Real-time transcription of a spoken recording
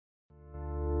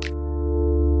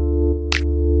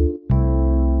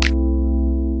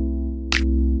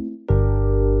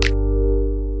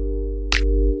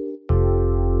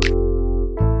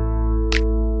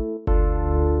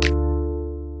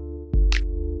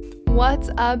What's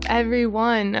up,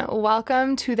 everyone?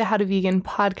 Welcome to the How to Vegan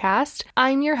podcast.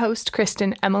 I'm your host,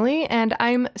 Kristen Emily, and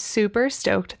I'm super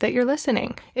stoked that you're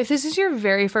listening. If this is your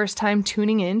very first time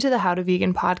tuning in to the How to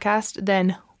Vegan podcast,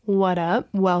 then what up?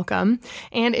 Welcome.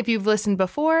 And if you've listened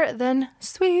before, then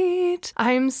sweet.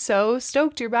 I'm so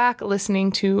stoked you're back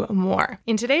listening to more.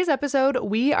 In today's episode,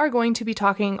 we are going to be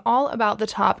talking all about the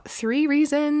top 3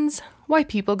 reasons why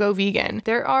people go vegan.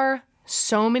 There are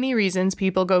so many reasons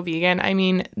people go vegan. I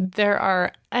mean, there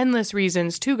are endless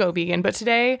reasons to go vegan, but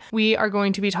today we are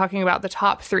going to be talking about the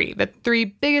top 3, the 3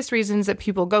 biggest reasons that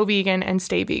people go vegan and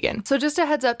stay vegan. So just a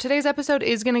heads up, today's episode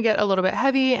is going to get a little bit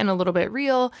heavy and a little bit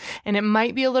real, and it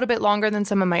might be a little bit longer than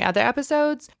some of my other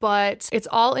episodes, but it's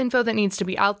all info that needs to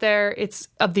be out there. It's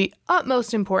of the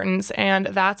utmost importance, and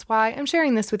that's why I'm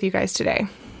sharing this with you guys today,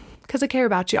 because I care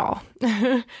about y'all.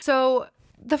 So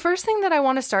the first thing that I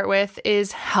want to start with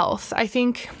is health. I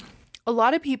think a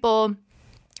lot of people,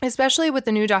 especially with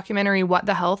the new documentary, What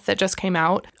the Health, that just came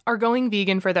out, are going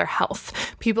vegan for their health.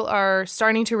 People are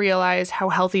starting to realize how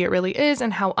healthy it really is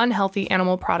and how unhealthy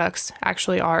animal products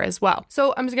actually are as well.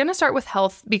 So I'm going to start with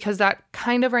health because that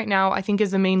kind of right now I think is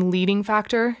the main leading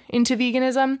factor into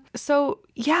veganism. So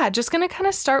yeah, just going to kind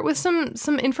of start with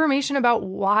some information about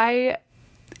why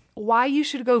you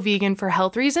should go vegan for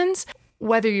health reasons.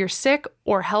 Whether you're sick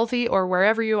or healthy or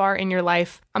wherever you are in your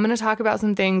life, I'm going to talk about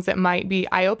some things that might be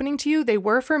eye-opening to you. They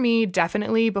were for me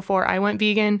definitely before I went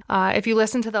vegan. If you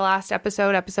listen to the last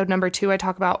episode number 2, I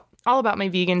talk all about my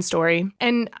vegan story.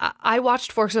 And I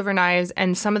watched Forks Over Knives,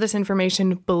 and some of this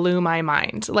information blew my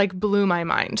mind.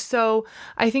 So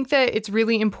I think that it's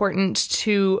really important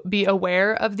to be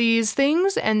aware of these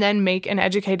things and then make an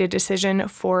educated decision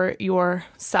for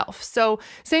yourself. So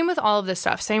same with all of this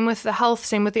stuff, same with the health,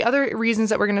 same with the other reasons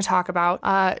that we're going to talk about.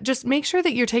 Just make sure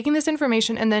that you're taking this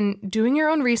information and then doing your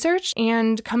own research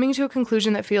and coming to a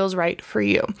conclusion that feels right for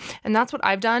you. And that's what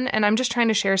I've done. And I'm just trying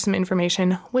to share some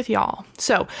information with y'all.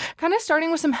 So kind of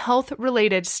starting with some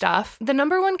health-related stuff. The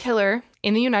number 1 killer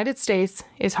in the United States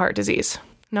is heart disease.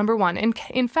 Number 1. And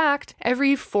in fact,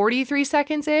 every 43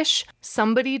 seconds-ish,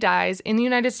 somebody dies in the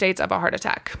United States of a heart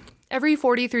attack. Every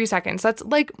 43 seconds. That's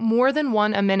like more than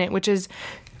 1 a minute, which is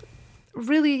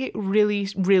really, really,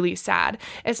 really sad,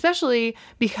 especially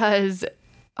because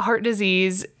heart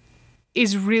disease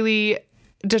is really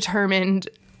determined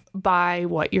by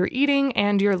what you're eating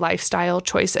and your lifestyle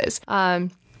choices.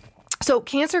 So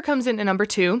cancer comes in at number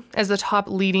 2 as the top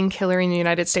leading killer in the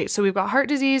United States. So we've got heart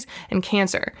disease and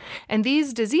cancer. And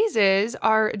these diseases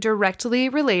are directly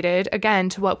related, again,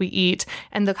 to what we eat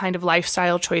and the kind of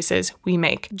lifestyle choices we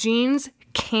make. Genes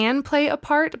can play a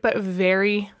part, but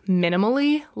very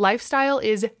minimally. Lifestyle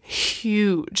is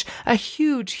huge, a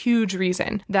huge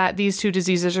reason that these 2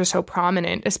 diseases are so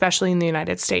prominent, especially in the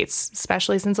United States,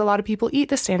 especially since a lot of people eat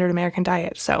the standard American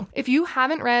diet. So if you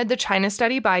haven't read the China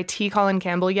Study by T. Colin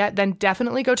Campbell yet, then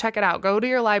definitely go check it out. Go to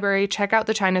your library, check out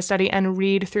the China Study and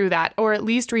read through that, or at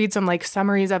least read some like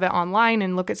summaries of it online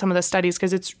and look at some of the studies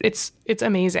because it's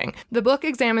amazing. The book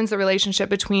examines the relationship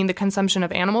between the consumption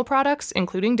of animal products,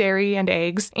 including dairy and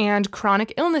eggs, and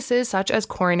chronic illnesses such as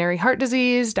coronary heart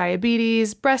disease,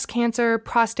 diabetes, breast cancer,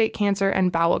 prostate cancer,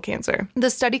 and bowel cancer.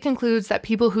 The study concludes that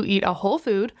people who eat a whole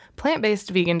food, plant-based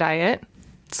vegan diet,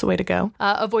 it's the way to go,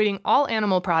 avoiding all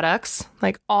animal products,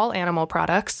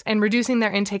 and reducing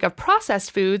their intake of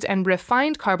processed foods and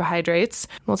refined carbohydrates,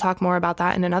 we'll talk more about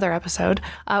that in another episode,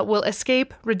 will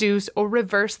escape, reduce, or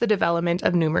reverse the development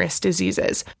of numerous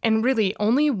diseases. And really,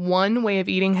 only one way of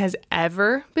eating has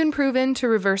ever been proven to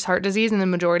reverse heart disease in the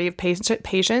majority of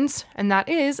patients, and that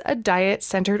is a diet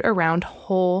centered around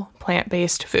whole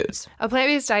plant-based foods. A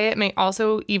plant-based diet may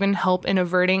also even help in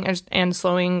averting and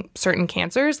slowing certain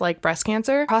cancers like breast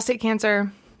cancer, prostate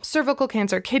cancer, cervical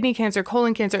cancer, kidney cancer,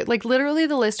 colon cancer, like literally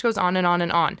the list goes on and on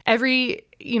and on. Every,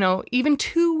 even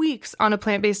 2 weeks on a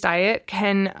plant-based diet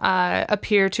can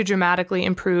appear to dramatically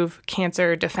improve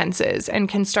cancer defenses and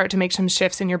can start to make some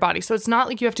shifts in your body. So it's not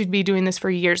like you have to be doing this for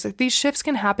years. Like these shifts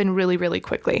can happen really, really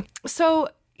quickly. So,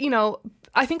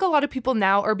 I think a lot of people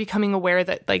now are becoming aware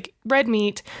that like red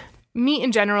meat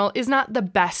in general is not the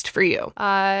best for you.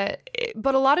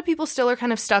 But a lot of people still are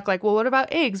kind of stuck like, well, what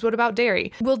about eggs? What about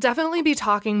dairy? We'll definitely be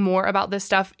talking more about this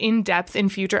stuff in depth in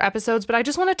future episodes, but I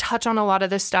just want to touch on a lot of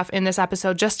this stuff in this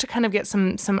episode just to kind of get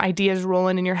some ideas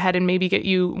rolling in your head and maybe get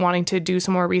you wanting to do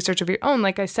some more research of your own,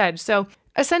 like I said. So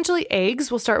essentially eggs,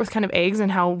 we'll start with kind of eggs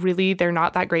and how really they're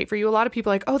not that great for you. A lot of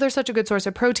people are like, oh, they're such a good source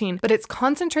of protein, but it's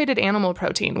concentrated animal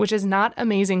protein, which is not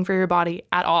amazing for your body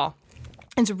at all.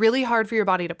 It's really hard for your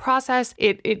body to process.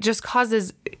 It just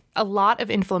causes a lot of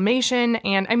inflammation.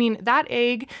 And I mean, that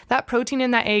protein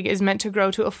in that egg is meant to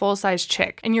grow to a full-size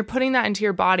chick. And you're putting that into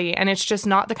your body, and it's just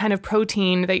not the kind of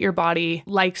protein that your body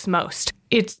likes most.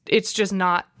 It's just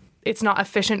not. It's not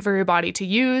efficient for your body to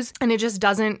use, and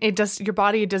your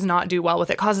body does not do well with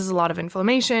it. It causes a lot of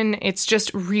inflammation. It's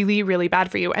just really, really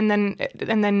bad for you. And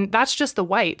then that's just the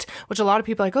white, which a lot of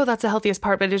people are like, oh, that's the healthiest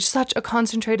part, but it's such a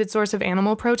concentrated source of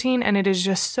animal protein, and it is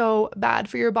just so bad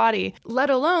for your body, let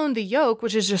alone the yolk,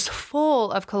 which is just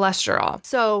full of cholesterol.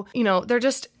 So,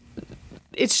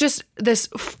 it's just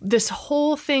this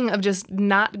whole thing of just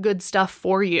not good stuff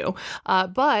for you.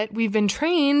 But we've been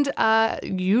trained,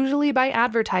 usually by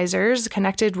advertisers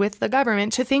connected with the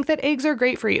government, to think that eggs are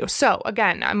great for you. So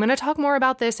again, I'm going to talk more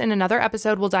about this in another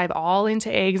episode. We'll dive all into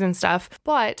eggs and stuff,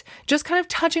 but just kind of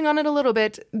touching on it a little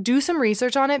bit, do some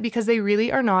research on it because they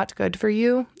really are not good for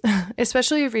you,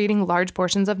 especially if you're eating large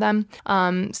portions of them.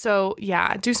 So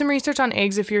yeah, do some research on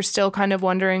eggs if you're still kind of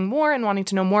wondering more and wanting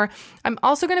to know more. I'm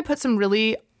also going to put some really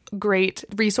great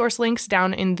resource links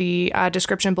down in the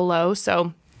description below.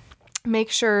 So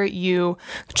make sure you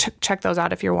check those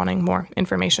out if you're wanting more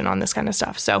information on this kind of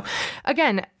stuff. So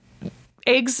again,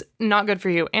 eggs, not good for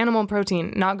you. Animal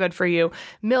protein, not good for you.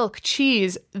 Milk,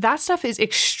 cheese, that stuff is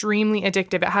extremely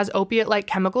addictive. It has opiate-like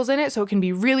chemicals in it, so it can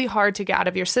be really hard to get out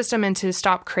of your system and to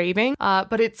stop craving.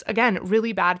 But it's, again,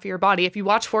 really bad for your body. If you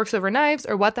watch Forks Over Knives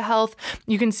or What the Health,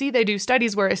 you can see they do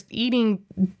studies where eating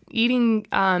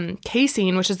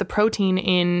casein, which is the protein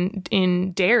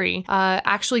in dairy,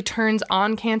 actually turns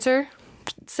on cancer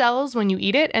cells when you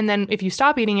eat it, and then if you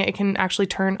stop eating it, it can actually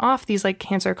turn off these like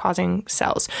cancer-causing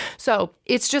cells. So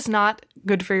it's just not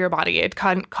good for your body. It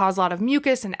can cause a lot of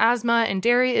mucus and asthma, and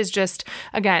dairy is just,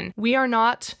 again, we are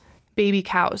not baby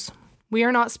cows. We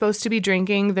are not supposed to be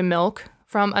drinking the milk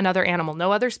from another animal.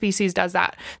 No other species does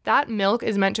that. That milk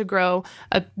is meant to grow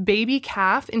a baby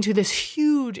calf into this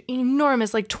huge,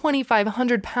 enormous, like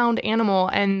 2,500 pound animal.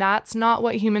 And that's not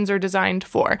what humans are designed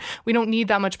for. We don't need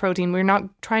that much protein. We're not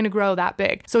trying to grow that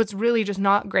big. So it's really just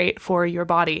not great for your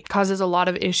body. It causes a lot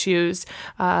of issues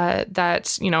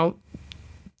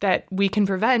that we can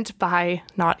prevent by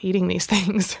not eating these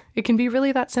things. It can be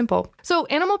really that simple. So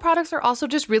animal products are also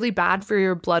just really bad for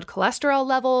your blood cholesterol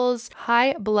levels.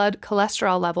 High blood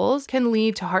cholesterol levels can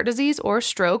lead to heart disease or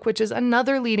stroke, which is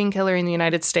another leading killer in the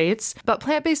United States. But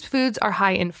plant-based foods are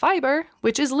high in fiber,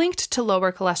 which is linked to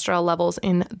lower cholesterol levels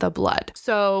in the blood.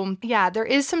 So yeah, there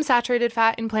is some saturated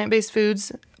fat in plant-based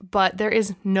foods, but there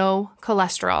is no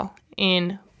cholesterol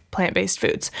in plant-based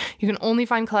foods. You can only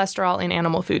find cholesterol in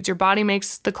animal foods. Your body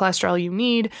makes the cholesterol you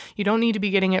need. You don't need to be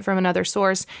getting it from another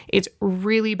source. It's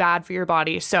really bad for your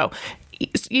body. So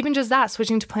even just that,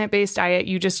 switching to plant-based diet,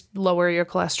 you just lower your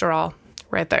cholesterol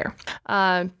right there.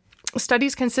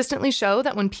 Studies consistently show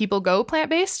that when people go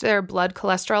plant-based, their blood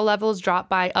cholesterol levels drop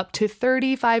by up to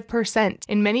 35%.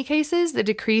 In many cases, the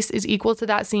decrease is equal to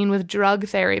that seen with drug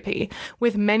therapy,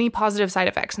 with many positive side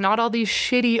effects. Not all these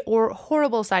shitty or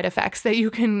horrible side effects that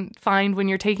you can find when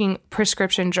you're taking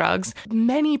prescription drugs.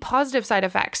 Many positive side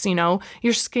effects,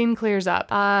 your skin clears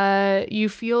up, you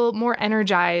feel more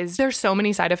energized. There's so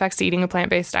many side effects to eating a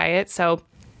plant-based diet, so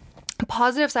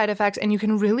positive side effects, and you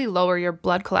can really lower your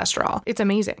blood cholesterol. It's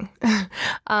amazing.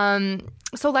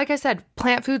 So like I said,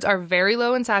 plant foods are very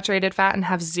low in saturated fat and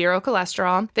have zero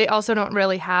cholesterol. They also don't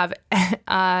really have,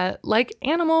 like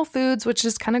animal foods, which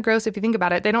is kind of gross if you think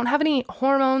about it. They don't have any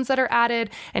hormones that are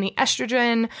added, any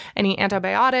estrogen, any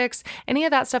antibiotics, any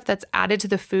of that stuff that's added to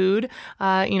the food.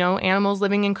 Animals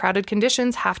living in crowded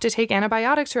conditions have to take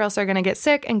antibiotics or else they're going to get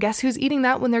sick. And guess who's eating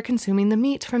that when they're consuming the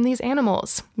meat from these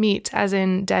animals? Meat, as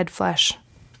in dead flesh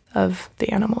of the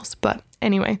animals. But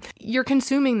anyway, you're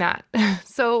consuming that.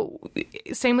 So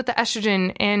same with the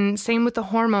estrogen and same with the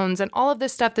hormones and all of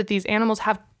this stuff that these animals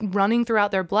have running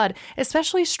throughout their blood,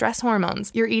 especially stress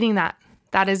hormones. You're eating that.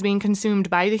 That is being consumed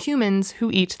by the humans who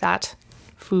eat that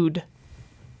food.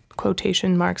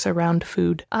 Quotation marks around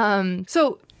food.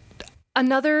 So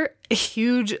another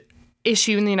huge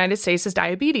issue in the United States is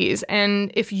diabetes.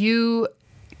 And if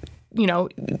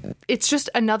it's just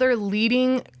another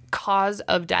leading cause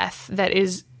of death that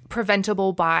is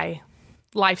preventable by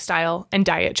lifestyle and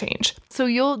diet change. So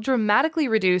you'll dramatically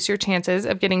reduce your chances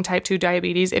of getting type 2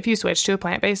 diabetes if you switch to a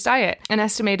plant-based diet. An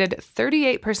estimated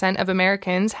 38% of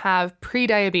Americans have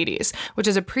prediabetes, which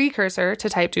is a precursor to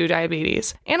type 2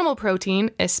 diabetes. Animal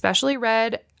protein, especially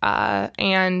red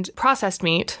and processed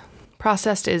meat,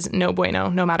 processed is no bueno,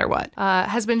 no matter what,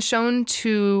 has been shown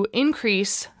to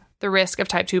increase the risk of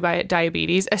type 2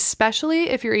 diabetes, especially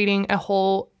if you're eating a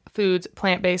whole foods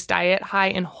plant-based diet high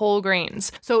in whole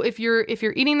grains. So if you're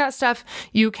eating that stuff,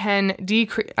 you can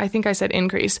decrease, I think I said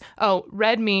increase. Oh,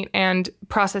 red meat and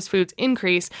processed foods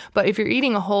increase, but if you're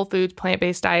eating a whole foods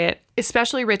plant-based diet,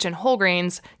 especially rich in whole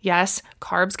grains, yes,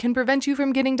 carbs can prevent you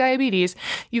from getting diabetes.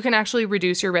 You can actually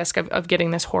reduce your risk of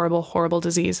getting this horrible, horrible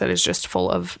disease that is just full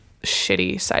of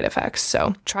shitty side effects.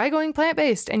 So try going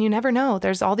plant-based and you never know.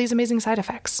 There's all these amazing side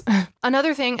effects.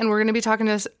 Another thing, and we're going to be talking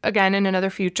to this again in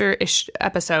another future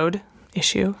episode,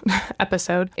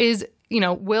 is,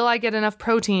 will I get enough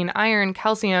protein, iron,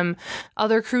 calcium,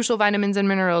 other crucial vitamins and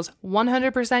minerals?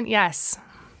 100% yes.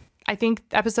 I think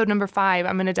episode number 5,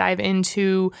 I'm going to dive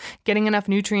into getting enough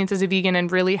nutrients as a vegan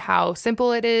and really how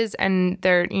simple it is, and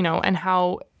and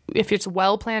how if it's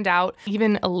well planned out,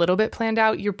 even a little bit planned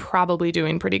out, you're probably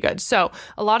doing pretty good. So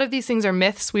a lot of these things are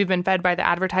myths we've been fed by the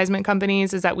advertisement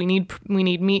companies, is that we need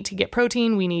meat to get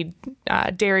protein, we need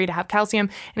dairy to have calcium,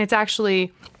 and it's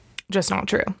actually just not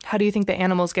true. How do you think the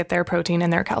animals get their protein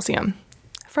and their calcium?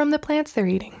 From the plants they're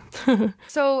eating.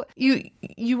 So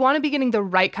you want to be getting the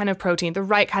right kind of protein, the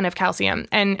right kind of calcium.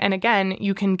 And again,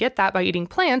 you can get that by eating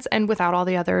plants and without all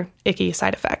the other icky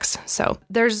side effects. So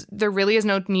there really is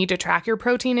no need to track your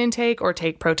protein intake or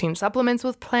take protein supplements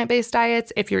with plant-based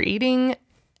diets. If you're eating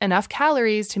enough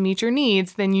calories to meet your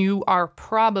needs, then you are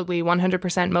probably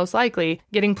 100% most likely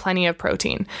getting plenty of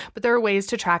protein. But there are ways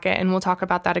to track it, and we'll talk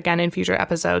about that again in future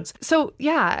episodes. So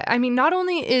yeah, I mean, not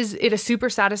only is it a super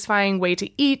satisfying way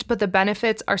to eat, but the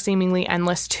benefits are seemingly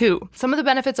endless too. Some of the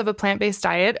benefits of a plant-based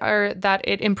diet are that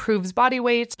it improves body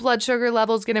weight, blood sugar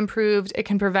levels get improved, it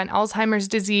can prevent Alzheimer's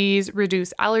disease,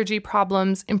 reduce allergy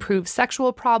problems, improve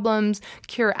sexual problems,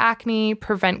 cure acne,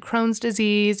 prevent Crohn's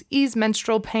disease, ease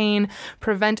menstrual pain,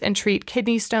 prevent and treat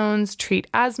kidney stones, treat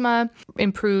asthma,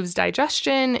 improves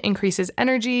digestion, increases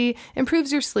energy,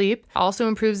 improves your sleep, also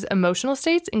improves emotional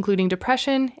states, including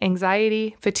depression,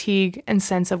 anxiety, fatigue, and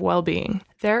sense of well-being.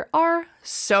 There are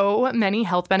so many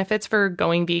health benefits for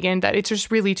going vegan that it's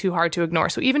just really too hard to ignore.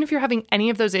 So even if you're having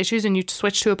any of those issues and you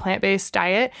switch to a plant-based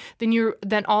diet,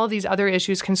 then all of these other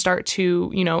issues can start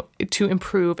to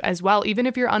improve as well. Even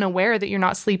if you're unaware that you're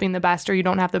not sleeping the best or you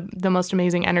don't have the most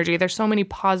amazing energy, there's so many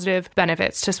positive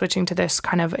benefits to switching to this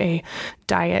kind of a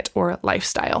diet or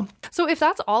lifestyle. So if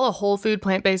that's all a whole food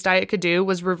plant-based diet could do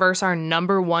was reverse our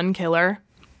number one killer,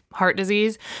 heart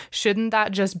disease, shouldn't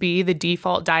that just be the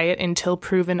default diet until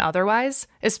proven otherwise?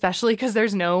 Especially because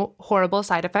there's no horrible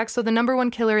side effects. So the number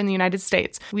one killer in the United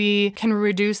States, we can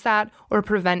reduce that or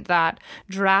prevent that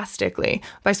drastically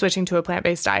by switching to a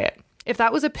plant-based diet. If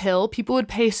that was a pill, people would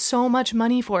pay so much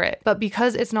money for it. But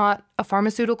because it's not a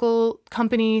pharmaceutical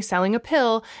company selling a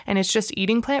pill and it's just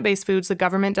eating plant-based foods, the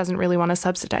government doesn't really want to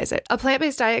subsidize it. A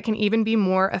plant-based diet can even be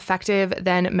more effective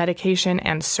than medication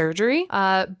and surgery.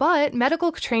 But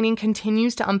medical training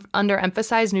continues to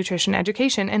underemphasize nutrition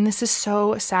education. And this is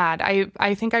so sad.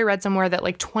 I think I read somewhere that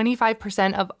like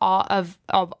 25%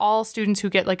 of all students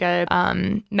who get like a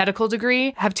medical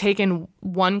degree have taken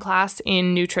one class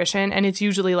in nutrition, and it's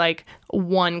usually like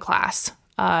one class.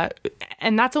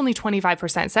 And that's only 25%.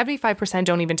 75%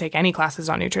 don't even take any classes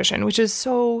on nutrition, which is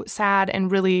so sad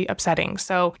and really upsetting.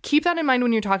 So keep that in mind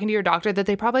when you're talking to your doctor, that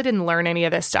they probably didn't learn any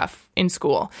of this stuff in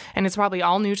school. And it's probably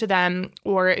all new to them,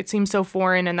 or it seems so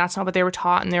foreign and that's not what they were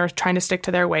taught and they were trying to stick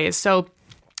to their ways. So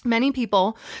many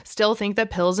people still think that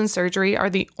pills and surgery are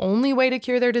the only way to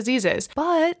cure their diseases.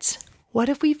 But what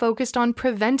if we focused on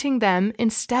preventing them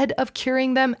instead of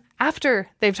curing them after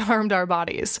they've harmed our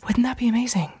bodies? Wouldn't that be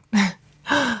amazing?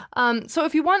 So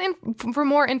if you want for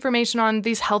more information on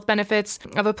these health benefits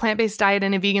of a plant-based diet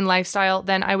and a vegan lifestyle,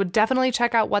 then I would definitely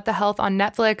check out What the Health on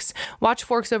Netflix, watch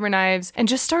Forks Over Knives, and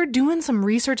just start doing some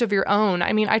research of your own.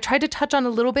 I mean, I tried to touch on a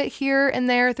little bit here and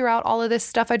there throughout all of this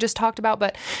stuff I just talked about,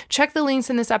 but check the links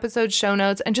in this episode's show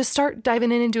notes and just start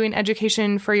diving in and doing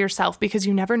education for yourself, because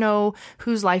you never know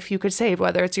whose life you could save,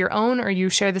 whether it's your own or you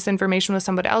share this information with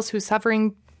somebody else who's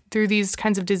suffering through these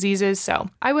kinds of diseases. So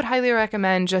I would highly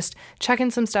recommend just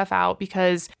checking some stuff out,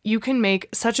 because you can make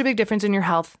such a big difference in your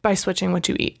health by switching what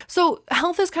you eat. So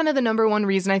health is kind of the number one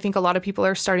reason I think a lot of people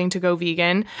are starting to go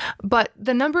vegan. But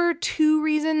the number two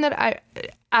reason that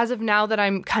as of now, that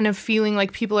I'm kind of feeling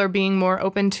like people are being more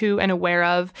open to and aware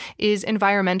of is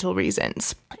environmental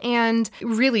reasons. And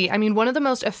really, I mean, one of the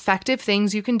most effective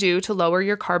things you can do to lower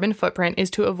your carbon footprint is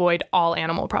to avoid all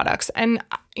animal products. And,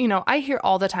 I hear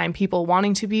all the time people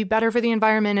wanting to be better for the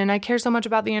environment, and I care so much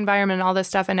about the environment and all this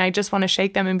stuff. And I just want to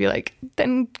shake them and be like,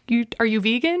 then are you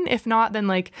vegan? If not, then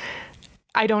like,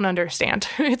 I don't understand.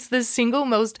 It's the single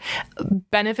most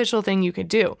beneficial thing you could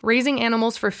do. Raising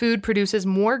animals for food produces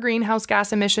more greenhouse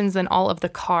gas emissions than all of the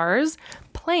cars,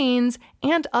 planes,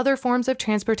 and other forms of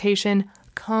transportation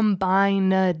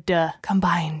combined.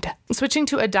 Switching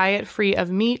to a diet free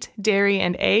of meat, dairy,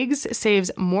 and eggs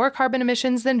saves more carbon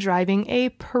emissions than driving a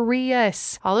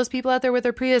Prius. All those people out there with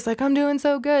their Prius, like, I'm doing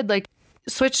so good. Like,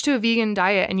 switch to a vegan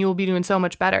diet and you will be doing so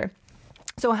much better.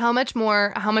 So how much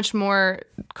more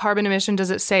carbon emission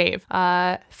does it save?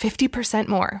 50%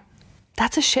 more.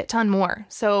 That's a shit ton more.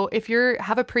 So if you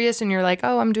have a Prius and you're like,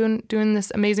 oh, I'm doing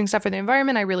this amazing stuff for the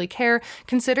environment, I really care,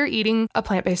 consider eating a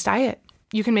plant-based diet.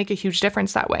 You can make a huge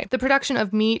difference that way. The production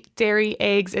of meat, dairy,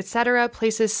 eggs, etc.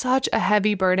 places such a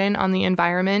heavy burden on the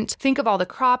environment. Think of all the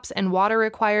crops and water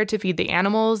required to feed the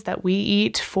animals that we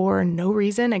eat for no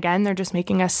reason. Again, they're just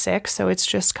making us sick. So it's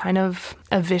just kind of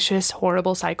a vicious,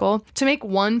 horrible cycle. To make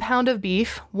 1 pound of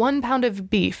beef,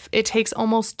 it takes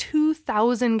almost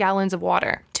 2,000 gallons of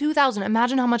water. 2,000.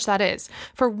 Imagine how much that is.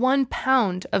 For 1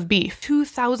 pound of beef,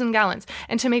 2,000 gallons.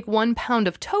 And to make 1 pound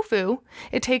of tofu,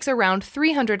 it takes around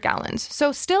 300 gallons.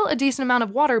 So still a decent amount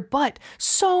of water, but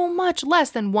so much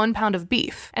less than 1 pound of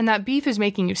beef. And that beef is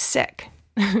making you sick.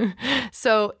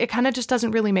 So it kind of just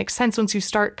doesn't really make sense once you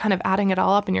start kind of adding it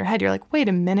all up in your head. You're like, wait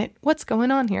a minute, what's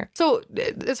going on here? So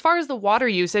as far as the water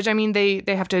usage, I mean, the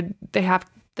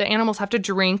animals have to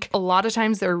drink. A lot of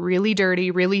times they're really dirty,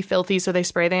 really filthy. So they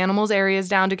spray the animals' areas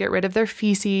down to get rid of their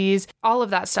feces, all of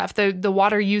that stuff. The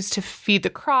water used to feed the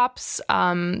crops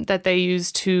that they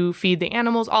use to feed the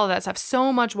animals, all of that stuff.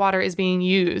 So much water is being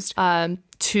used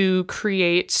to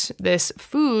create this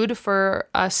food for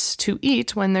us to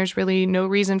eat when there's really no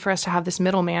reason for us to have this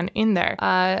middleman in there.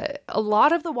 A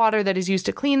lot of the water that is used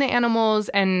to clean the animals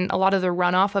and a lot of the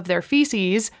runoff of their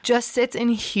feces just sits in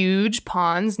huge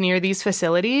ponds near these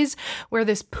facilities where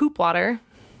this poop water,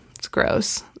 it's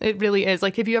gross. It really is.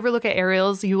 Like if you ever look at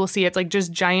aerials, you will see it's like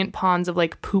just giant ponds of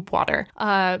like poop water.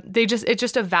 It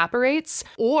just evaporates,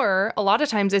 or a lot of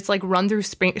times it's like run through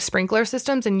sprinkler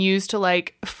systems and used to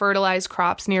like fertilize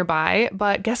crops nearby.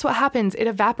 But guess what happens? It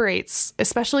evaporates,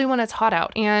 especially when it's hot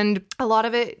out. And a lot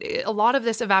of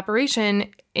this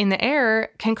evaporation in the air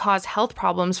can cause health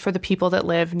problems for the people that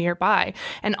live nearby.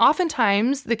 And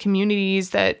oftentimes the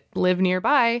communities that live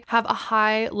nearby have a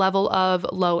high level of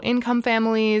low income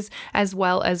families as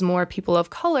well as more people of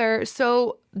color.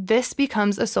 So this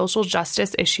becomes a social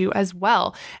justice issue as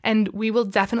well. And we will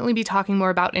definitely be talking more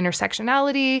about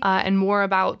intersectionality and more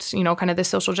about, kind of the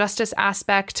social justice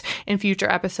aspect in future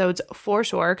episodes for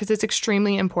sure, because it's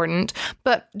extremely important.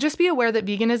 But just be aware that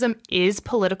veganism is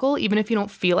political. Even if you don't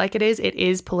feel like it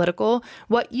is political.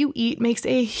 What you eat makes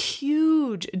a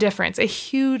huge difference,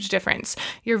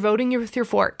 You're voting with your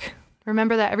fork.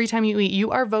 Remember that every time you eat, you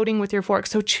are voting with your fork.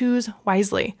 So choose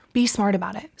wisely. Be smart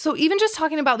about it. So even just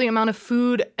talking about the amount of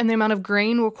food and the amount of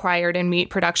grain required in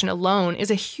meat production alone is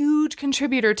a huge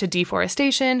contributor to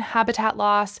deforestation, habitat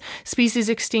loss, species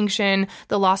extinction,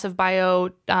 the loss of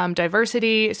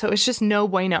biodiversity. So it's just no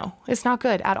bueno. It's not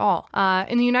good at all.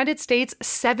 In the United States,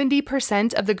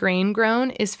 70% of the grain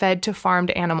grown is fed to farmed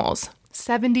animals.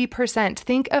 70%.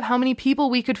 Think of how many people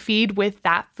we could feed with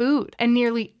that food. And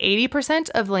nearly 80%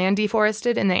 of land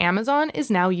deforested in the Amazon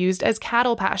is now used as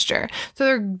cattle pasture. So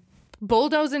they're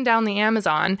bulldozing down the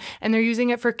Amazon and they're using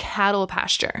it for cattle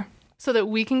pasture so that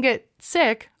we can get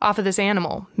sick off of this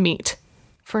animal meat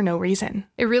for no reason.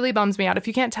 It really bums me out. If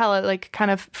you can't tell, it like kind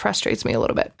of frustrates me a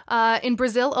little bit. In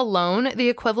Brazil alone, the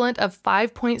equivalent of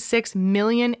 5.6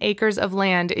 million acres of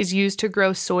land is used to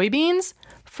grow soybeans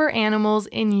for animals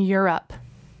in Europe.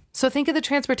 So think of the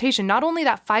transportation, not only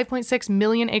that 5.6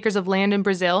 million acres of land in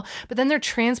Brazil, but then they're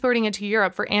transporting it to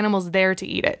Europe for animals there to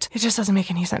eat it. It just doesn't make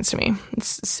any sense to me.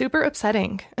 It's super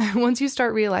upsetting once you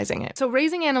start realizing it. So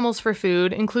raising animals for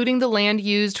food, including the land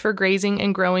used for grazing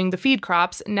and growing the feed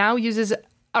crops, now uses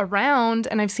around,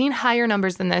 and I've seen higher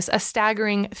numbers than this, a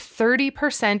staggering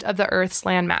 30% of the Earth's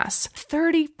landmass.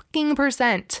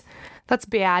 30%. That's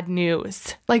bad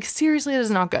news. Like, seriously, that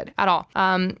is not good at all.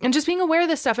 And just being aware of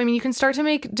this stuff, I mean, you can start to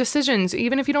make decisions,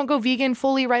 even if you don't go vegan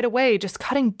fully right away, just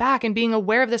cutting back and being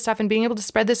aware of this stuff and being able to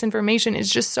spread this information is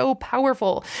just so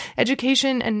powerful.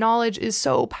 Education and knowledge is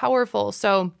so powerful.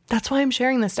 So that's why I'm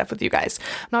sharing this stuff with you guys.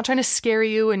 I'm not trying to scare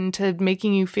you into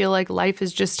making you feel like life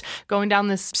is just going down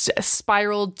this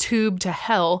spiraled tube to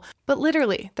hell. But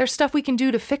literally, there's stuff we can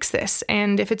do to fix this.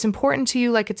 And if it's important to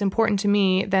you like it's important to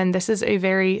me, then this is a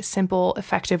very simple,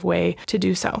 effective way to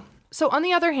do so. So on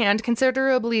the other hand,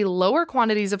 considerably lower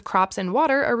quantities of crops and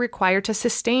water are required to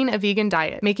sustain a vegan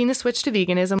diet, making the switch to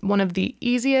veganism one of the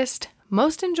easiest,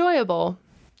 most enjoyable,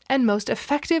 and most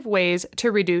effective ways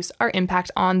to reduce our impact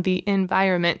on the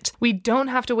environment. We don't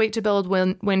have to wait to build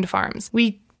wind farms.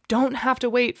 We don't have to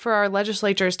wait for our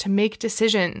legislatures to make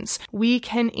decisions. We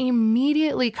can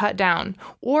immediately cut down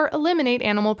or eliminate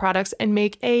animal products and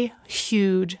make a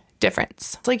huge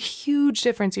difference. It's like huge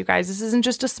difference, you guys. This isn't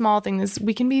just a small thing.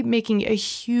 We can be making a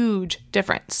huge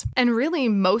difference. And really,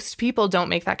 most people don't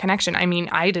make that connection. I mean,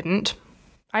 I didn't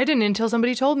until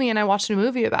somebody told me and I watched a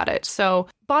movie about it. So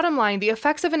bottom line, the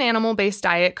effects of an animal-based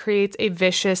diet creates a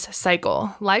vicious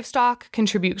cycle. Livestock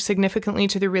contribute significantly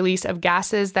to the release of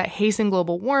gases that hasten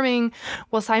global warming,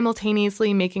 while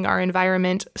simultaneously making our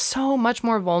environment so much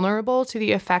more vulnerable to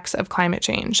the effects of climate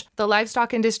change. The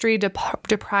livestock industry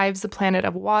deprives the planet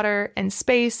of water and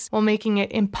space, while making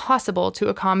it impossible to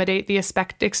accommodate the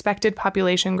expected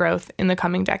population growth in the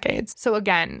coming decades. So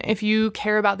again, if you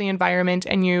care about the environment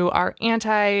and you are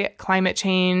anti-climate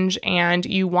change and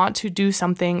you want to do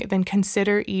something, then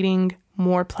consider eating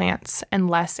more plants and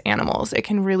less animals. It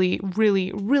can really,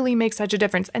 really, really make such a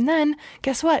difference. And then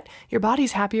guess what? Your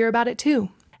body's happier about it too.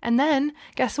 And then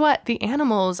guess what? The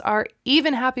animals are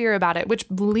even happier about it, which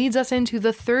leads us into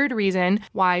the third reason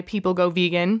why people go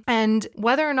vegan. And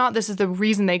whether or not this is the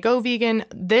reason they go vegan,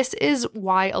 this is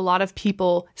why a lot of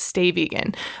people stay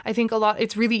vegan. I think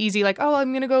it's really easy, like, oh,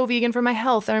 I'm going to go vegan for my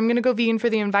health, or I'm going to go vegan for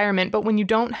the environment. But when you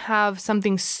don't have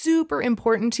something super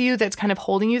important to you that's kind of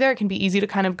holding you there, it can be easy to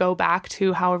kind of go back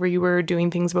to however you were doing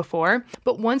things before.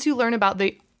 But once you learn about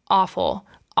the awful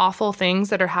things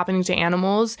that are happening to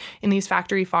animals in these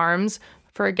factory farms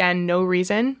for, again, no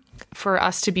reason, for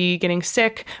us to be getting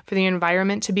sick, for the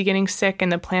environment to be getting sick,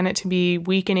 and the planet to be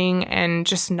weakening and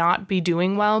just not be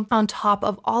doing well. On top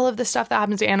of all of the stuff that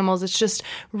happens to animals, it's just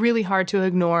really hard to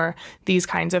ignore these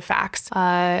kinds of facts.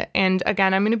 And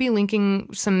again, I'm going to be linking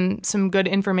some good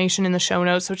information in the show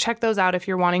notes, so check those out if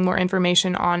you're wanting more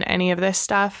information on any of this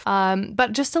stuff.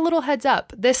 But just a little heads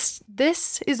up, this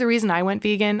is the reason I went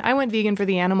vegan. I went vegan for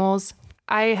the animals.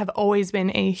 I have always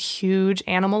been a huge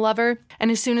animal lover.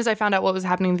 And as soon as I found out what was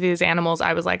happening to these animals,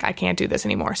 I was like, I can't do this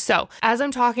anymore. So as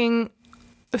I'm talking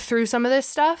through some of this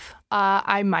stuff,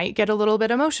 I might get a little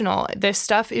bit emotional. This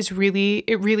stuff really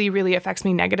affects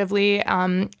me negatively.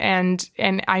 And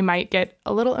I might get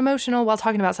a little emotional while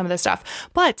talking about some of this stuff,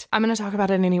 but I'm going to talk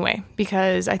about it anyway,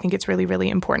 because I think it's really, really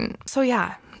important. So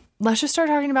yeah, let's just start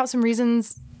talking about some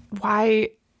reasons why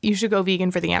you should go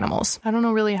vegan for the animals. I don't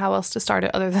know really how else to start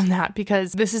it other than that,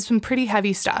 because this is some pretty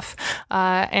heavy stuff.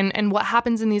 And what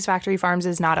happens in these factory farms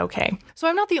is not okay. So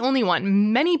I'm not the only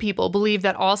one. Many people believe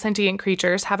that all sentient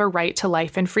creatures have a right to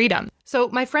life and freedom. So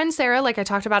my friend Sarah, like I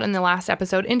talked about in the last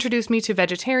episode, introduced me to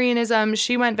vegetarianism.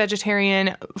 She went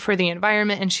vegetarian for the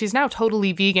environment, and she's now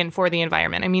totally vegan for the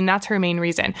environment. I mean, that's her main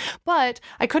reason. But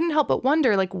I couldn't help but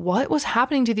wonder, like, what was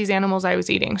happening to these animals I was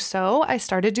eating? So I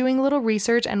started doing a little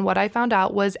research, and what I found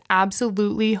out was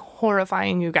absolutely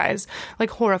horrifying, you guys. Like,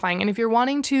 horrifying. And if you're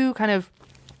wanting to kind of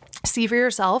see for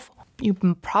yourself, you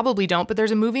probably don't, but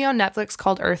there's a movie on Netflix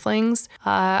called Earthlings.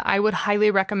 I would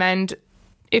highly recommend,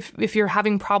 if you're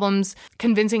having problems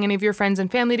convincing any of your friends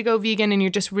and family to go vegan, and you're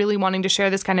just really wanting to share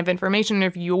this kind of information, or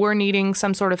if you're needing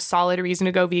some sort of solid reason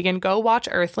to go vegan, go watch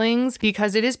Earthlings,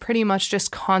 because it is pretty much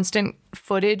just constant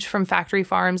footage from factory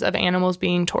farms of animals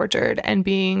being tortured and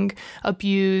being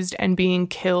abused and being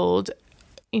killed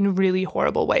in really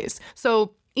horrible ways.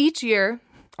 So each year,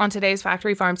 on today's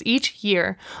factory farms, each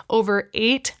year, over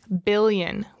 8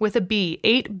 billion, with a B,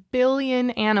 8 billion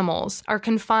animals are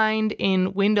confined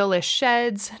in windowless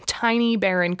sheds, tiny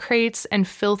barren crates, and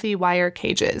filthy wire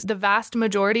cages. The vast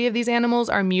majority of these animals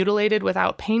are mutilated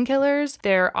without painkillers,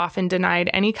 they're often denied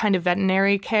any kind of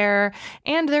veterinary care,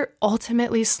 and they're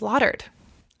ultimately slaughtered.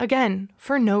 Again,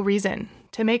 for no reason.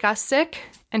 To make us sick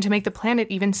and to make the planet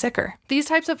even sicker. These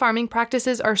types of farming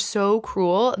practices are so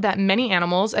cruel that many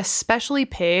animals, especially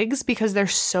pigs, because they're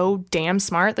so damn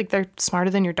smart, like they're smarter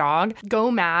than your dog, go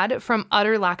mad from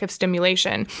utter lack of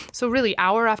stimulation. So really,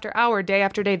 hour after hour, day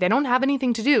after day, they don't have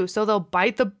anything to do. So they'll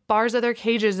bite the bars of their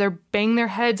cages, they'll bang their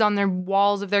heads on their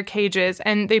walls of their cages,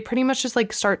 and they pretty much just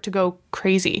like start to go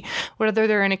crazy. Whether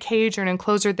they're in a cage or an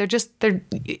enclosure,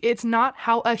 it's not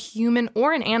how a human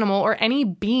or an animal or any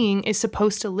being is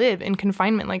supposed to live in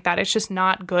confinement like that. It's just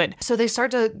not good. So they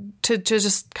start to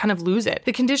just kind of lose it.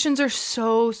 The conditions are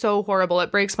so horrible.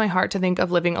 It breaks my heart to think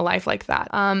of living a life like that.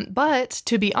 But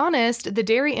to be honest, the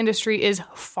dairy industry is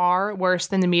far worse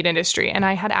than the meat industry. And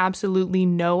I had absolutely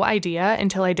no idea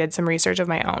until I did some research of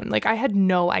my own. Like, I had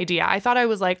no idea. I thought I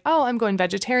was like, oh, I'm going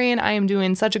vegetarian. I am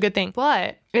doing such a good thing.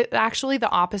 But actually the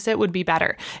opposite would be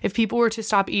better. If people were to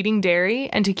stop eating dairy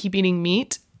and to keep eating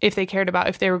meat, if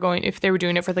they were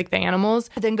doing it for like the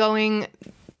animals, then going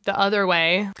the other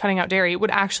way, cutting out dairy,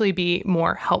 would actually be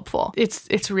more helpful.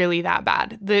 It's really that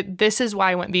bad. This is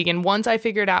why I went vegan. Once I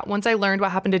learned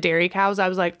what happened to dairy cows, I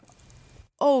was like,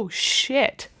 oh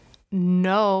shit,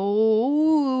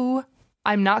 no,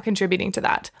 I'm not contributing to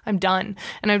that. I'm done.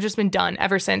 And I've just been done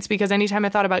ever since, because anytime I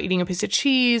thought about eating a piece of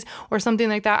cheese or something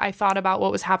like that, I thought about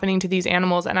what was happening to these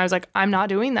animals. And I was like, I'm not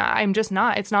doing that. I'm just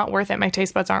not. It's not worth it. My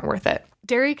taste buds aren't worth it.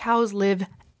 Dairy cows live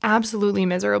absolutely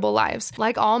miserable lives.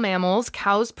 Like all mammals,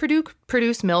 cows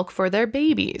produce milk for their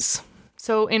babies.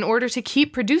 So in order to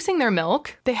keep producing their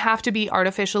milk, they have to be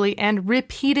artificially and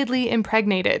repeatedly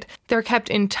impregnated. They're kept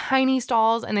in tiny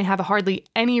stalls and they have hardly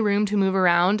any room to move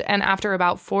around. And after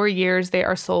about 4 years, they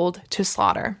are sold to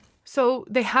slaughter. So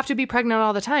they have to be pregnant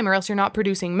all the time or else you're not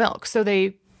producing milk. So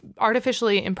they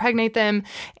artificially impregnate them,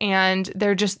 and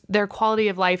their quality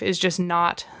of life is just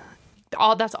not...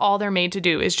 That's all they're made to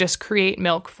do, is just create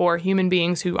milk for human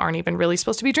beings who aren't even really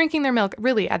supposed to be drinking their milk.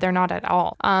 Really, they're not at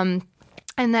all.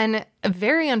 And then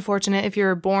very unfortunate if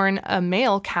you're born a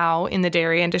male cow in the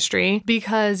dairy industry,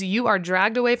 because you are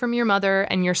dragged away from your mother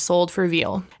and you're sold for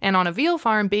veal. And on a veal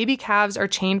farm, baby calves are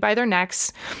chained by their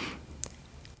necks.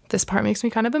 This part makes me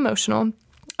kind of emotional.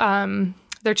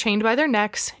 They're chained by their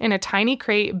necks in a tiny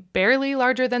crate barely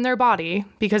larger than their body,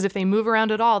 because if they move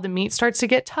around at all, the meat starts to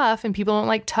get tough, and people don't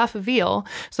like tough veal,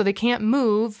 so they can't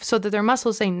move so that their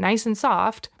muscles stay nice and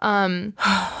soft.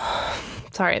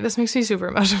 Sorry, this makes me super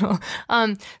emotional.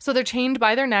 So they're chained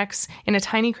by their necks in a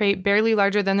tiny crate barely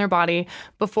larger than their body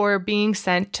before being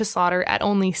sent to slaughter at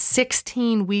only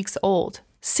 16 weeks old.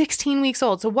 16 weeks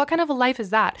old. So what kind of a life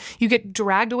is that? You get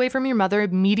dragged away from your mother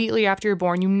immediately after you're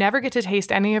born. You never get to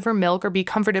taste any of her milk or be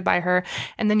comforted by her.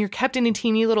 And then you're kept in a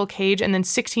teeny little cage. And then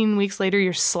 16 weeks later,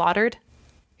 you're slaughtered.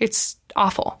 It's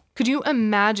awful. Could you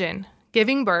imagine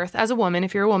giving birth as a woman,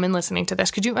 if you're a woman listening to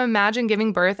this, could you imagine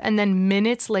giving birth and then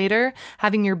minutes later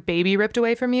having your baby ripped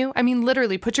away from you? I mean,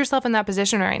 literally, put yourself in that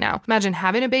position right now. Imagine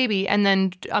having a baby, and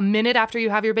then a minute after you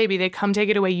have your baby, they come take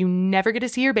it away. You never get to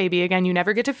see your baby again. You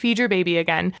never get to feed your baby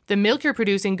again. The milk you're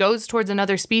producing goes towards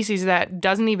another species that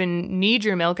doesn't even need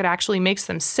your milk. It actually makes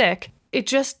them sick. It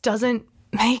just doesn't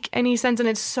make any sense, and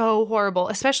it's so horrible,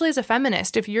 especially as a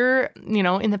feminist. If you're,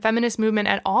 in the feminist movement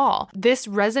at all, this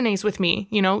resonates with me.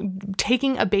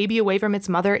 Taking a baby away from its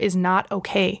mother is not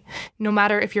okay. No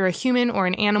matter if you're a human or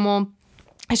an animal,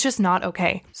 it's just not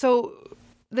okay. So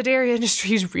the dairy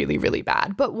industry is really, really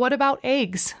bad. But what about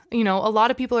eggs? A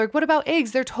lot of people are like, what about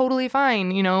eggs? They're totally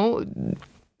fine,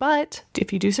 But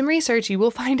if you do some research, you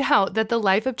will find out that the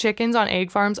life of chickens on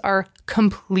egg farms are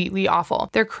completely awful.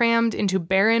 They're crammed into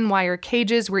barren wire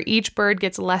cages where each bird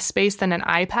gets less space than an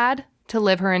iPad to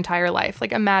live her entire life.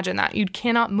 Like, imagine that. You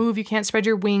cannot move. You can't spread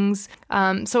your wings.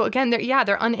 So again,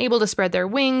 they're unable to spread their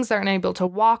wings. They're unable to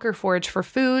walk or forage for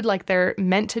food like they're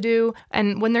meant to do.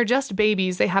 And when they're just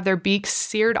babies, they have their beaks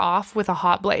seared off with a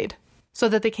hot blade, so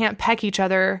that they can't peck each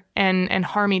other and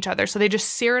harm each other. So they just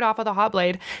sear it off with a hot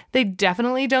blade. They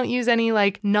definitely don't use any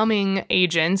numbing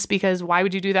agents, because why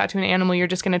would you do that to an animal you're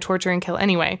just going to torture and kill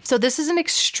anyway? So this is an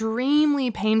extremely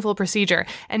painful procedure,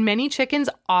 and many chickens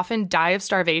often die of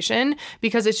starvation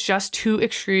because it's just too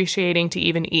excruciating to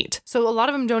even eat. So a lot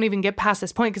of them don't even get past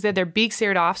this point because they have their beaks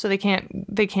seared off, so they can't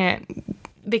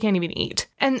even eat.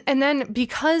 And then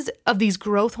because of these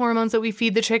growth hormones that we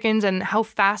feed the chickens and how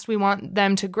fast we want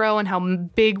them to grow and how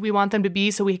big we want them to be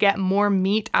so we get more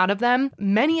meat out of them,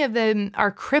 many of them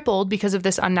are crippled because of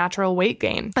this unnatural weight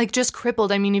gain. Just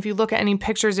crippled. I mean, if you look at any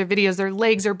pictures or videos, their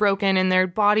legs are broken and their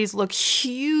bodies look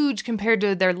huge compared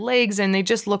to their legs, and they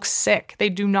just look sick. They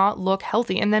do not look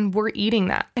healthy. And then we're eating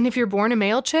that. And if you're born a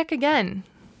male chick, again,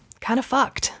 kind of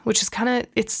fucked, which is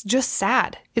it's just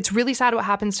sad. It's really sad what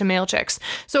happens to male chicks.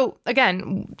 So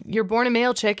again, you're born a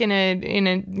male chick in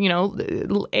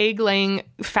a egg laying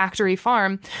factory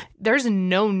farm. There's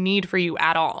no need for you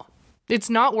at all. It's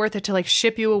not worth it to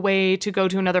ship you away to go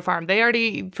to another farm. They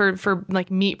already, for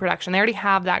meat production, they already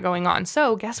have that going on.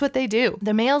 So guess what they do?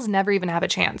 The males never even have a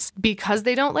chance. Because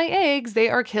they don't lay eggs, they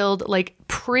are killed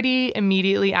pretty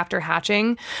immediately after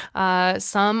hatching.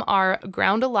 Some are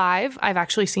ground alive. I've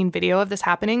actually seen video of this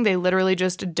happening. They literally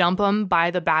just dump them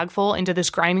by the bagful into this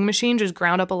grinding machine, just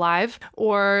ground up alive.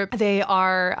 Or they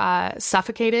are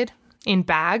suffocated in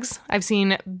bags. I've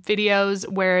seen videos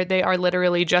where they are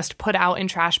literally just put out in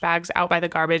trash bags out by the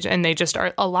garbage and they just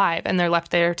are alive and they're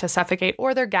left there to suffocate,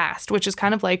 or they're gassed, which is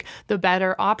kind of like the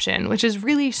better option, which is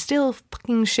really still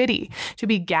fucking shitty to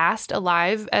be gassed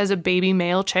alive as a baby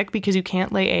male chick because you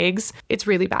can't lay eggs. It's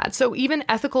really bad. So even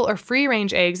ethical or free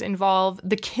range eggs involve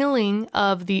the killing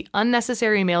of the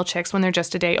unnecessary male chicks when they're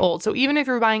just a day old. So even if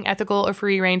you're buying ethical or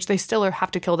free range, they still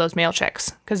have to kill those male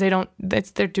chicks because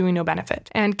they're doing no benefit.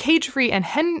 And cage-free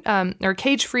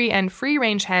and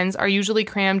free-range hens are usually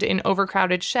crammed in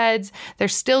overcrowded sheds. They're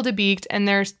still debeaked and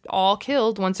they're all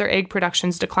killed once their egg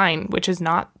productions decline, which is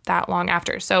not that long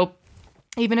after. So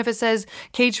even if it says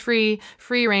cage-free,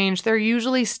 free-range, they're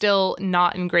usually still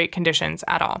not in great conditions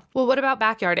at all. Well, what about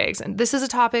backyard eggs? And this is a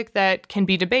topic that can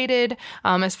be debated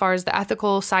as far as the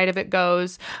ethical side of it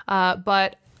goes,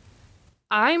 but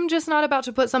I'm just not about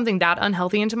to put something that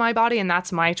unhealthy into my body, and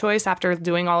that's my choice after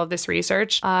doing all of this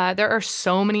research. There are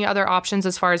so many other options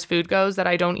as far as food goes that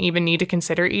I don't even need to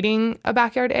consider eating a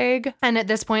backyard egg. And at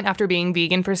this point, after being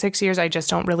vegan for 6 years, I just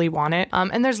don't really want it.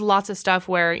 And there's lots of stuff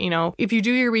where, if you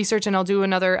do your research, and I'll do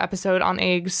another episode on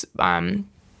eggs,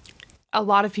 a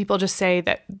lot of people just say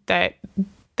that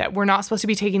we're not supposed to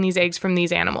be taking these eggs from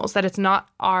these animals, that it's not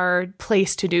our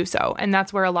place to do so. And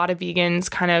that's where a lot of vegans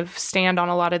kind of stand on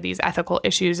a lot of these ethical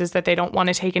issues, is that they don't want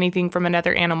to take anything from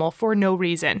another animal for no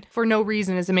reason. For no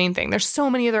reason is the main thing. There's so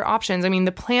many other options. I mean,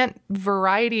 the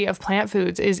variety of plant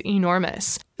foods is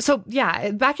enormous. So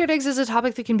yeah, backyard eggs is a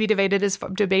topic that can be debated as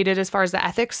far as the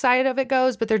ethics side of it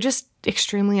goes, but they're just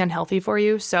extremely unhealthy for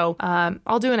you. So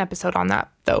I'll do an episode on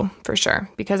that though, for sure,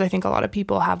 because I think a lot of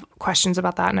people have questions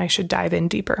about that and I should dive in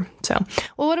deeper. So,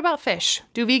 well, what about fish?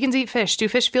 Do vegans eat fish? Do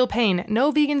fish feel pain?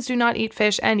 No, vegans do not eat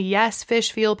fish. And yes,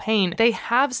 fish feel pain. They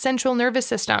have central nervous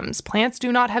systems. Plants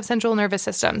do not have central nervous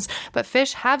systems, but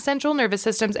fish have central nervous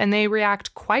systems and they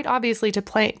react quite obviously to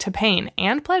pain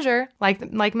and pleasure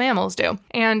like mammals do.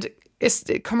 And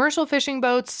commercial fishing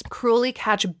boats cruelly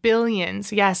catch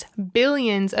billions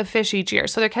of fish each year.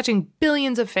 So they're catching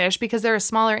billions of fish because they're a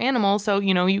smaller animal. So,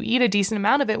 you eat a decent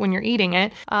amount of it when you're eating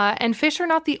it. And fish are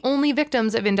not the only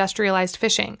victims of industrialized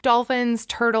fishing. Dolphins,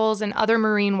 turtles, and other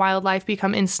marine wildlife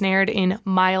become ensnared in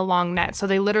mile-long nets. So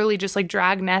they literally just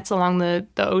drag nets along the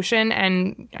ocean.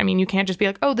 And I mean, you can't just be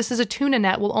like, oh, this is a tuna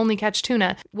net, we'll only catch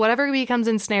tuna. Whatever becomes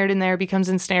ensnared in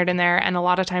there. And a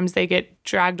lot of times they get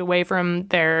dragged away from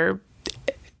their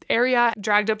area,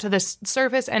 dragged up to the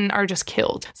surface, and are just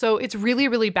killed. So it's really,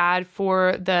 really bad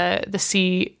for the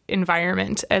sea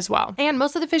environment as well. And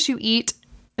most of the fish you eat,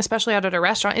 especially out at a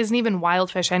restaurant, isn't even wild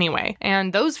fish anyway.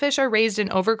 And those fish are raised in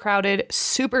overcrowded,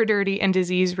 super dirty, and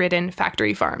disease-ridden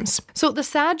factory farms. So the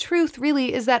sad truth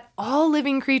really is that all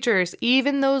living creatures,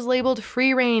 even those labeled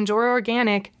free range or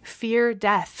organic, fear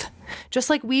death. Just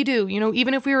like we do,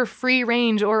 even if we were free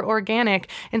range or organic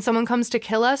and someone comes to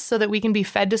kill us so that we can be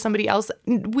fed to somebody else,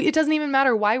 it doesn't even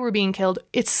matter why we're being killed.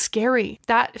 It's scary.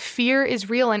 That fear is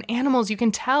real, and animals, you can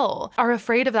tell, are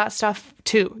afraid of that stuff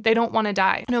too. They don't want to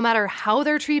die. No matter how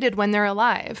they're treated when they're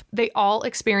alive, they all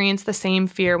experience the same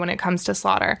fear when it comes to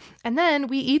slaughter. And then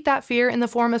we eat that fear in the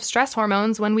form of stress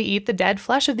hormones when we eat the dead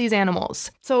flesh of these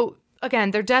animals. So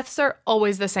again, their deaths are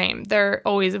always the same. They're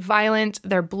always violent,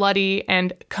 they're bloody,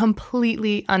 and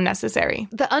completely unnecessary.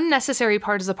 The unnecessary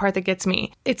part is the part that gets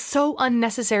me. It's so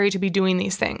unnecessary to be doing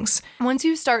these things. Once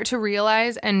you start to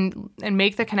realize and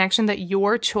make the connection that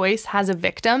your choice has a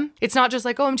victim, it's not just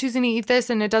like, oh, I'm choosing to eat this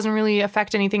and it doesn't really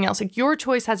affect anything else. Your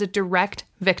choice has a direct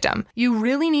victim. You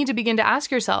really need to begin to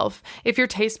ask yourself if your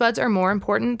taste buds are more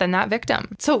important than that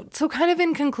victim. So kind of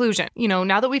in conclusion,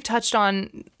 now that we've touched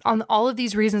on all of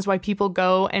these reasons why people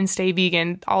go and stay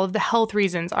vegan, all of the health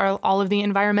reasons, all of the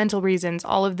environmental reasons,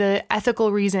 all of the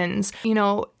ethical reasons,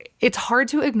 it's hard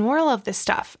to ignore all of this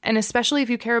stuff. And especially if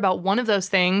you care about one of those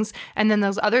things and then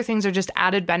those other things are just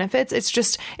added benefits,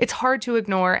 it's hard to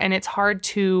ignore, and it's hard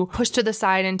to push to the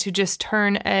side and to just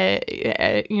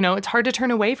it's hard to turn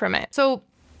away from it. So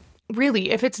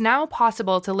really, if it's now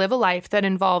possible to live a life that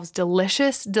involves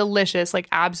delicious, like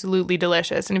absolutely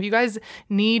delicious. And if you guys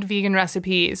need vegan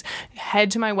recipes,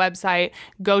 head to my website,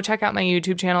 go check out my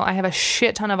YouTube channel. I have a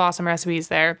shit ton of awesome recipes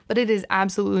there, but it is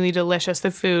absolutely delicious,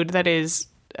 the food that is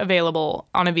available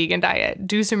on a vegan diet.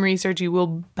 Do some research, you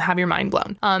will have your mind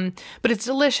blown. But it's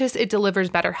delicious, it delivers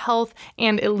better health,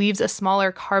 and it leaves a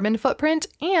smaller carbon footprint,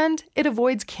 and it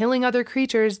avoids killing other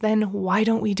creatures. Then why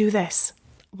don't we do this?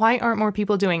 Why aren't more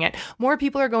people doing it? More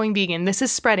people are going vegan. This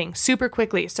is spreading super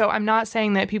quickly. So I'm not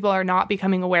saying that people are not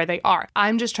becoming aware. They are.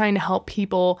 I'm just trying to help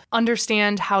people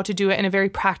understand how to do it in a very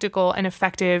practical and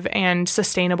effective and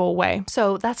sustainable way.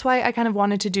 So that's why I kind of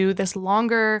wanted to do this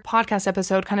longer podcast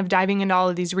episode, kind of diving into all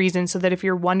of these reasons, so that if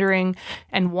you're wondering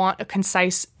and want a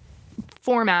concise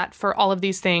format for all of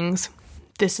these things,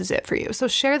 this is it for you. So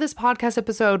share this podcast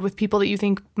episode with people that you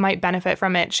think might benefit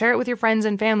from it. Share it with your friends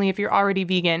and family if you're already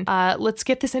vegan. Let's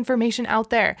get this information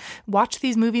out there. Watch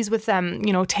these movies with them.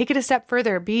 Take it a step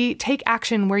further. Take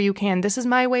action where you can. This is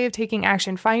my way of taking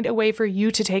action. Find a way for you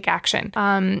to take action.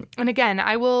 And again,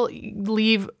 I will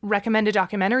leave recommended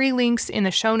documentary links in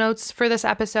the show notes for this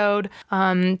episode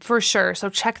for sure. So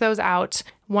check those out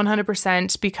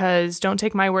 100%, because don't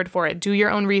take my word for it. Do your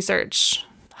own research.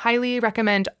 Highly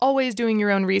recommend always doing your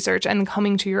own research and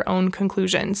coming to your own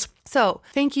conclusions. So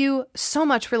thank you so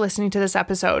much for listening to this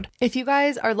episode. If you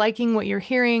guys are liking what you're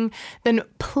hearing, then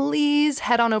please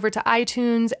head on over to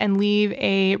iTunes and leave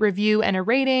a review and a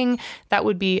rating. That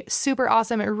would be super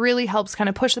awesome. It really helps kind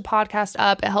of push the podcast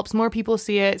up. It helps more people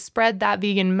see it, spread that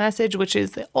vegan message, which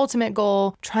is the ultimate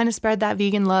goal, trying to spread that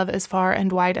vegan love as far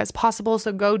and wide as possible.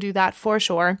 So go do that for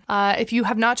sure. If you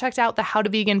have not checked out the How to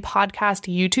Vegan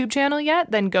podcast YouTube channel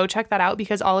yet, then go check that out,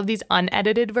 because all of these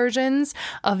unedited versions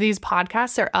of these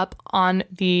podcasts are up on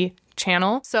the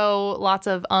channel. So lots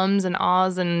of ums and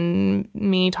ahs and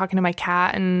me talking to my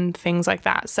cat and things like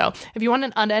that. So if you want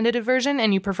an unedited version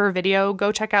and you prefer video,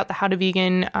 go check out the How to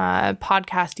Vegan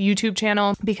podcast YouTube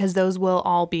channel, because those will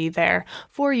all be there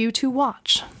for you to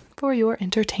watch for your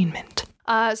entertainment.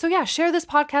 So yeah, share this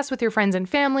podcast with your friends and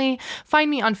family. Find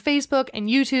me on Facebook and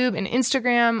YouTube and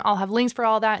Instagram. I'll have links for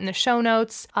all that in the show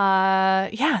notes.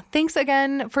 Yeah, thanks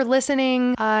again for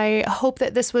listening. I hope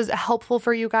that this was helpful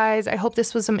for you guys. I hope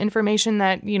this was some information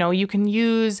that, you can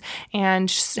use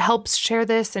and helps share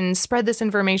this and spread this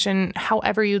information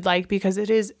however you'd like, because it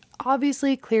is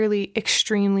obviously, clearly,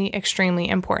 extremely, extremely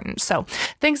important. So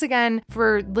thanks again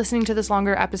for listening to this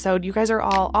longer episode. You guys are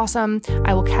all awesome.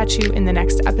 I will catch you in the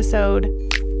next episode.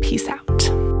 Peace out.